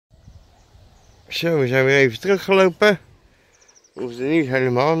Zo, we zijn weer even teruggelopen. We hoefden niet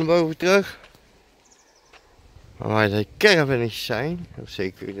helemaal naar boven terug. Maar waar de caravannetjes zijn, of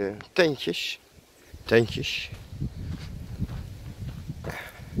zeker de tentjes. Dat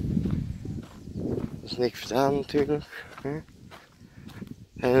is niks verstaan natuurlijk. Hè?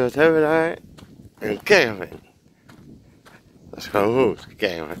 En wat hebben we daar? Een caravan. Dat is gewoon goed, een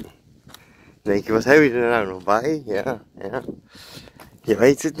caravan. Dan denk je, wat heb je er nou nog bij? Ja. Je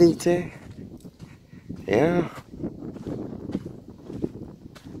weet het niet, hè? Ja.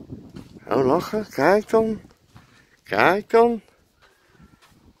 Oh, lachen. Kijk dan. Kijk dan,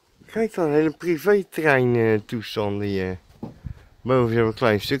 hele privétrein toestanden hier. Boven hebben we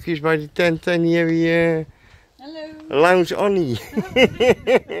kleine stukjes bij die tent en hier heb je Lounge Annie.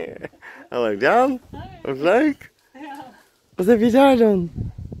 Hallo Daan, wat leuk. Ja. Wat heb je daar dan?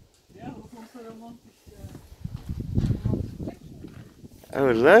 Ja, dat was een romantisch Oh,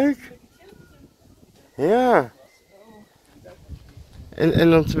 wat leuk. Ja. En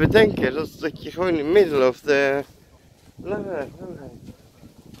dan te bedenken dat je gewoon in het midden of de...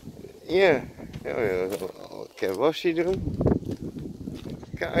 Ja, ik heb wasje doen.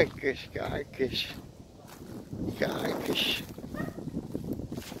 Kijk eens.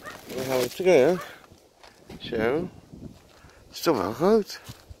 Dan gaan we terug. Zo. Dat is toch wel groot.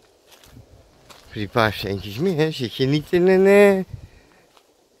 Voor die paar centjes meer zit je niet in een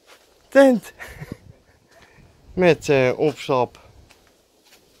tent. Met opstap.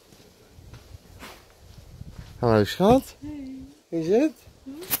 Hallo schat. Hey. Hoe is het?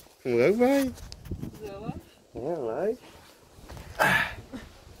 Kom er ook bij. Gezellig. Ja, leuk.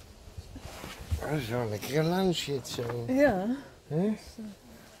 Dat is wel een lekkere lounge shit zo. Ja. Hè?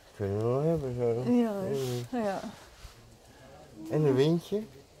 Kunnen we wel hebben zo. Ja. En een windje.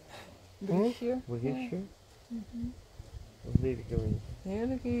 Briesje. Briesje. Wat lief ik erin.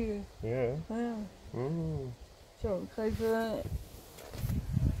 Heerlijk hier. Ja. Ja. Mm. Zo, ik ga even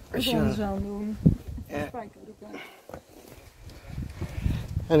wat Zo. anders aan doen. Ja. Spijkerbroek aan.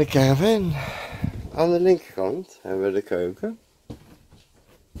 En de caravan. Aan de linkerkant hebben we de keuken.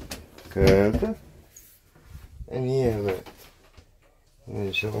 En hier hebben we...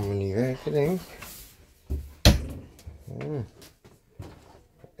 Dat zal allemaal niet werken, denk ik. Ja.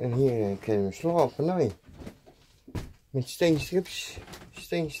 En hier kunnen we slapen, nee. Met steenstrips.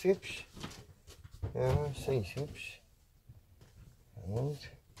 Ja, steenstrips. Goed.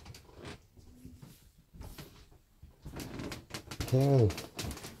 Zo.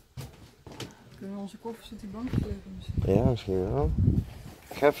 Kunnen we onze koffers op die bankjes leggen misschien? Ja, misschien wel.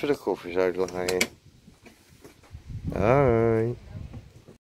 Ik ga even de koffers uitlachen. Hoi.